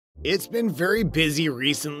It's been very busy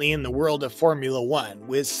recently in the world of Formula One,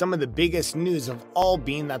 with some of the biggest news of all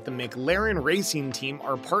being that the McLaren Racing team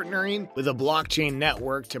are partnering with a blockchain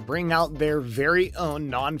network to bring out their very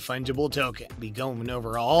own non-fungible token. We'll be going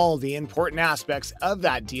over all the important aspects of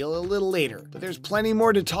that deal a little later, but there's plenty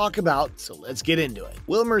more to talk about, so let's get into it.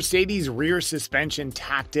 Will Mercedes' rear suspension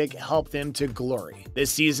tactic help them to glory?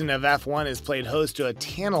 This season of F1 has played host to a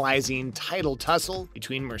tantalizing title tussle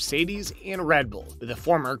between Mercedes and Red Bull, with the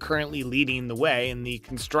former currently leading the way in the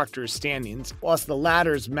constructors' standings, whilst the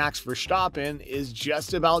latter's Max Verstappen is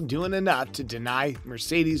just about doing enough to deny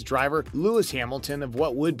Mercedes driver Lewis Hamilton of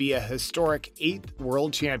what would be a historic 8th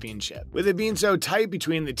World Championship. With it being so tight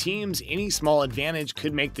between the teams, any small advantage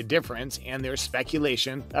could make the difference, and there's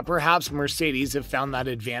speculation that perhaps Mercedes have found that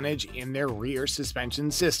advantage in their rear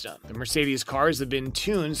suspension system. The Mercedes cars have been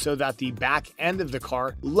tuned so that the back end of the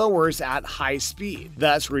car lowers at high speed,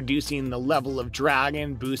 thus reducing the level of drag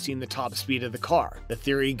and boosting the top speed of the car. The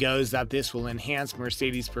theory goes that this will enhance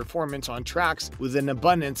Mercedes' performance on tracks with an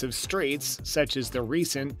abundance of straights, such as the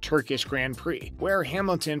recent Turkish Grand Prix, where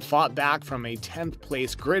Hamilton fought back from a 10th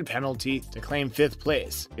place grid penalty to claim 5th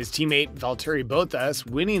place, his teammate Valtteri Bottas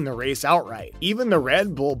winning the race outright. Even the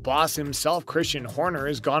Red Bull boss himself, Christian Horner,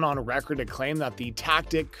 has gone on record to claim that the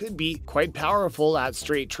tactic could be quite powerful at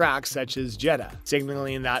straight tracks such as Jeddah,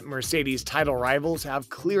 signaling that Mercedes' title rivals have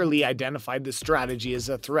clearly identified the strategy as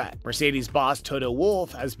a threat. Mercedes boss Toto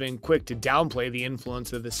Wolff has been quick to downplay the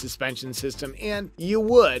influence of the suspension system, and you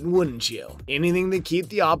would, wouldn't you? Anything to keep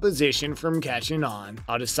the opposition from catching on.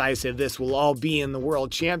 How decisive this will all be in the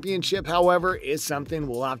World Championship, however, is something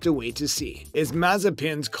we'll have to wait to see. Is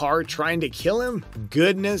Mazepin's car trying to kill him?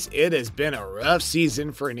 Goodness, it has been a rough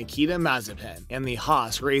season for Nikita Mazepin and the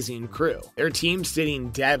Haas Racing crew. Their team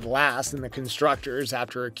sitting dead last in the constructors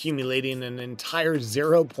after accumulating an entire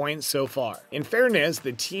 0 points so far. In fairness,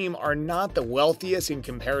 the team are not the wealthiest in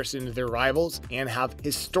comparison to their rivals and have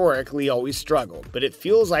historically always struggled, but it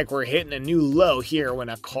feels like we're hitting a new low here when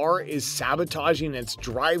a car is sabotaging its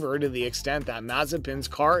driver to the extent that Mazepin's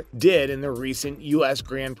car did in the recent US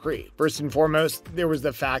Grand Prix. First and foremost, there was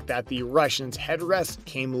the fact that the Russian's headrest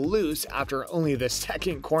came loose after only the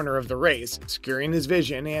second corner of the race, obscuring his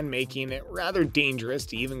vision and making it rather dangerous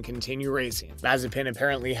to even continue racing. Mazepin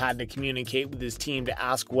apparently had to communicate with his team to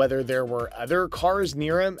ask whether there were other cars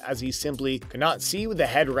near him, as he simply could not see with the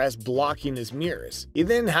headrest blocking his mirrors. He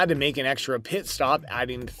then had to make an extra pit stop,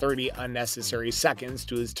 adding 30 unnecessary seconds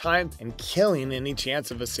to his time and killing any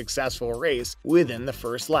chance of a successful race within the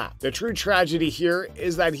first lap. The true tragedy here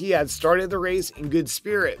is that he had started the race in good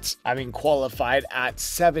spirits, having qualified at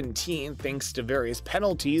 17th thanks to various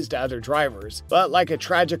penalties to other drivers. But like a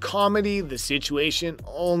tragic comedy, the situation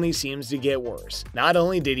only seems to get worse. Not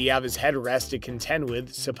only did he have his headrest to contend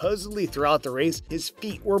with, supposedly throughout the race, his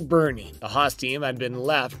feet were burning. The Haas team had been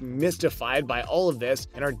left mystified by all of this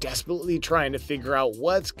and are desperately trying to figure out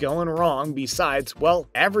what's going wrong besides, well,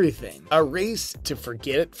 everything. A race to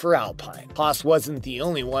forget for Alpine. Haas wasn't the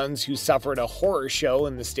only ones who suffered a horror show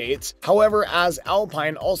in the States. However, as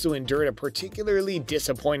Alpine also endured a particularly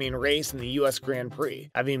disappointing race in the US Grand Prix.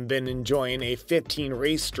 Having been enjoying a 15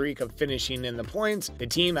 race streak of finishing in the points, the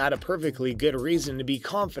team had a perfectly good reason to be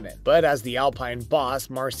confident. But as the Alpine boss,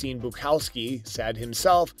 Marcin Bukowski, said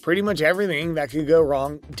himself, pretty much everything that could go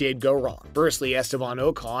wrong did go wrong. Firstly, Esteban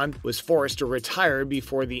Ocon was forced to retire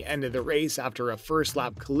before the end of the race after a first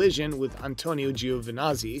lap collision with Antonio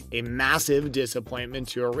Giovinazzi, a massive disappointment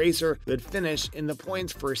to a racer who had finished in the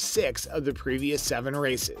points for 6 of the previous 7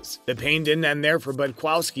 races. The pain didn't end there for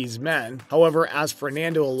Bukowski's men, however, as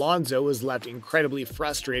Fernando Alonso was left incredibly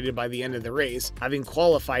frustrated by the end of the race. Having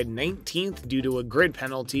qualified 19th due to a grid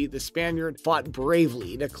penalty, the Spaniard fought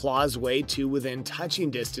bravely to claw his way to within touching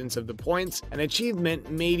distance of the points, an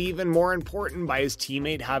achievement made even more important by his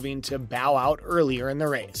teammate having to bow out earlier in the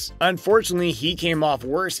race. Unfortunately, he came off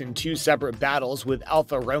worse in 2 separate battles with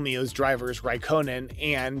Alfa Romeo's drivers Raikkonen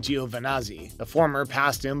and Giovinazzi. The former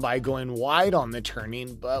passed him by going wide on the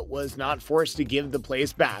turning, but was not forced to give the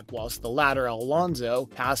place back, whilst the latter, Alonso,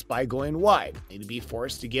 passed by going wide, only to be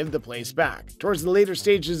forced to give the place back. Towards the later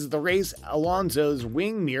stages of the race, Alonso's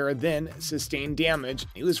wing mirror then sustained damage.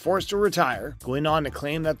 He was forced to retire, going on to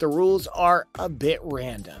claim that the rules are a bit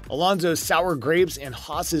random. Alonso's sour grapes and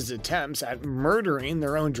Haas's attempts at murdering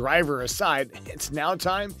their own driver aside, it's now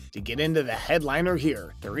time to get into the headliner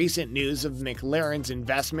here, the recent news of McLaren's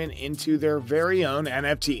investment into their very own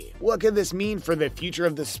NFT. What could this mean for the future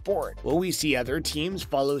of the sport? Will we see other teams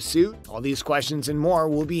follow suit? All these questions and more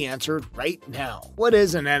will be answered right now. What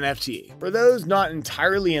is an NFT? For those not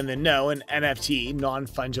entirely in the know, an NFT,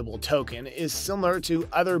 non-fungible token, is similar to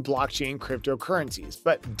other blockchain cryptocurrencies cryptocurrencies,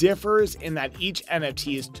 but differs in that each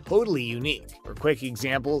NFT is totally unique. For a quick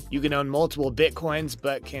example, you can own multiple Bitcoins,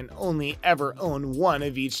 but can only ever own one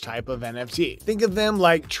of each type of NFT. Think of them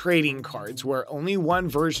like trading cards, where only one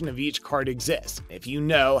version of each card exists. If you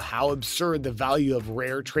know how absurd the value of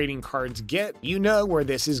rare trading cards get, you know where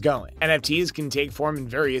this is going. NFTs can take form in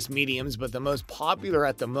various mediums, but the most popular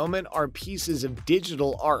at the moment are pieces of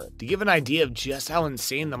digital art. To give an idea of just how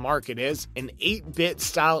insane the market is, an 8-bit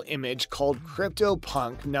style image called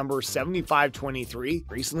CryptoPunk number 7523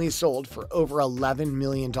 recently sold for over $11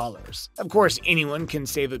 million. Of course, anyone can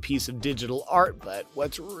save a piece of digital art, but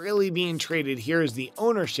what's really being traded here is the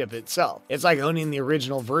ownership itself. It's like owning the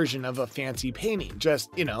original version of a fancy painting, just,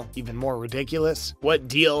 even more ridiculous. What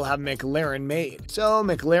deal have McLaren made? So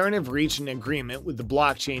McLaren have reached an agreement with the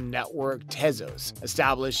blockchain network Tezos,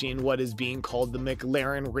 establishing what is being called the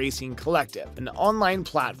McLaren Racing Collective, an online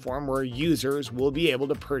platform where users will be able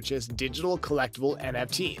to purchase digital collectible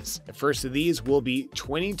NFTs. The first of these will be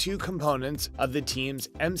 22 components of the team's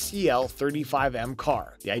MCL35M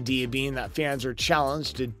car. The idea being that fans are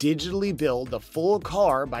challenged to digitally build the full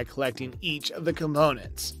car by collecting each of the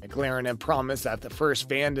components. McLaren have promised that the first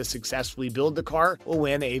fan to successfully build the car will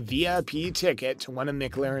win a VIP ticket to one of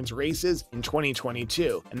McLaren's races in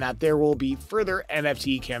 2022, and that there will be further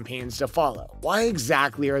NFT campaigns to follow. Why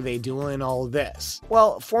exactly are they doing all this?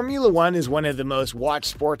 Well, Formula One is one of the most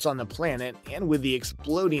watched sports on the planet, and with the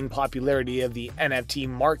exploding popularity of the NFT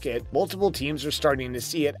market, multiple teams are starting to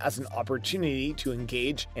see it as an opportunity to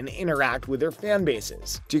engage and interact with their fan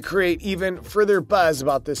bases, to create even further buzz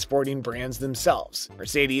about the sporting brands themselves.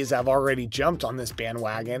 Mercedes have already jumped on this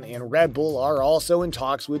bandwagon, and Red Bull are also in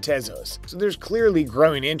talks with Tezos, so there's clearly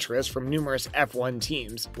growing interest from numerous F1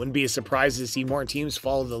 teams. Wouldn't be surprised to see more teams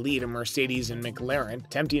follow the lead of Mercedes and McLaren,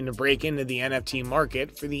 attempting to break into the NFT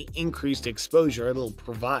market for the increased exposure it'll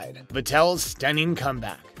provide. Vettel's stunning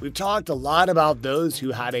comeback. We've talked a lot about those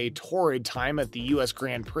who had a torrid time at the US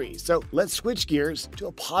Grand Prix, so let's switch gears to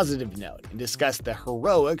a positive note and discuss the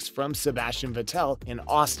heroics from Sebastian Vettel in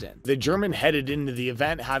Austin. The German headed into the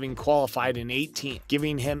event having qualified in 18th,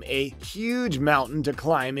 giving him a huge mountain to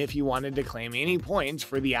climb if he wanted to claim any points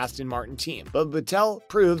for the Aston Martin team. But Vettel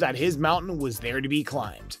proved that his mountain was there to be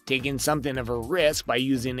climbed. Taking something of a risk by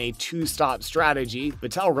using a two-stop strategy,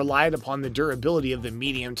 Vettel relied upon the durability of the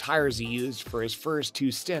medium tires he used for his first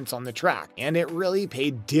two stints on the track, and it really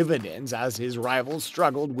paid dividends as his rivals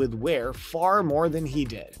struggled with wear far more than he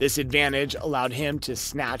did. This advantage allowed him to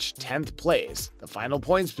snatch 10th place, the final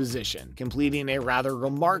points position, completing a rather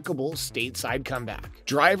remarkable stateside comeback.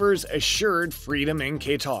 Drivers assured freedom in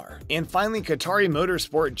Qatar. And finally, Qatari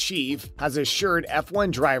Motorsport Chief has assured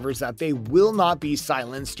F1 drivers that they will not be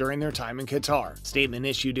silenced during their time in Qatar. Statement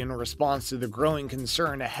issued in response to the growing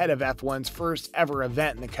concern ahead of F1's first ever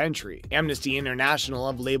event in the country. Amnesty International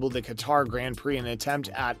have labeled the Qatar Grand Prix an attempt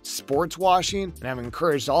at sports washing and have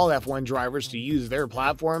encouraged all F1 drivers to use their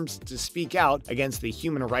platforms to speak out against the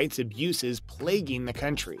human rights abuses plaguing the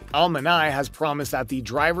country. Al Manai has promised that the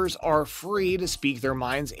drivers are free to speak their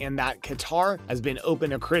minds and that Qatar has been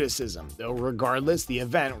open to criticism, though regardless, the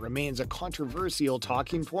event remains a controversial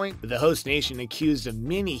talking point, with the host nation accused of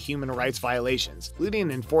many human rights violations,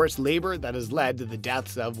 including enforced labor that has led to the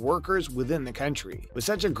deaths of workers within the country. With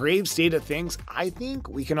such a grave state of things, I think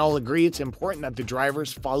we can all agree it's important that the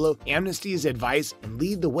drivers follow Amnesty's advice and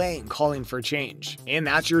lead the way in calling for change. And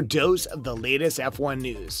that's your dose of the latest F1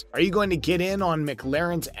 news. Are you going to get in on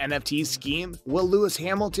McLaren's NFT scheme? Will Lewis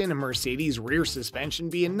Hamilton and Mercedes' rear suspension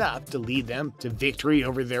be enough to lead them to victory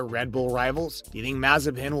over their Red Bull rivals? Do you think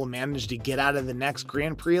Mazepin will manage to get out of the next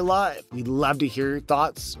Grand Prix alive? We'd love to hear your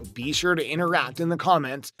thoughts, so be sure to interact in the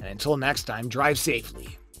comments, and until next time, drive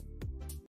safely.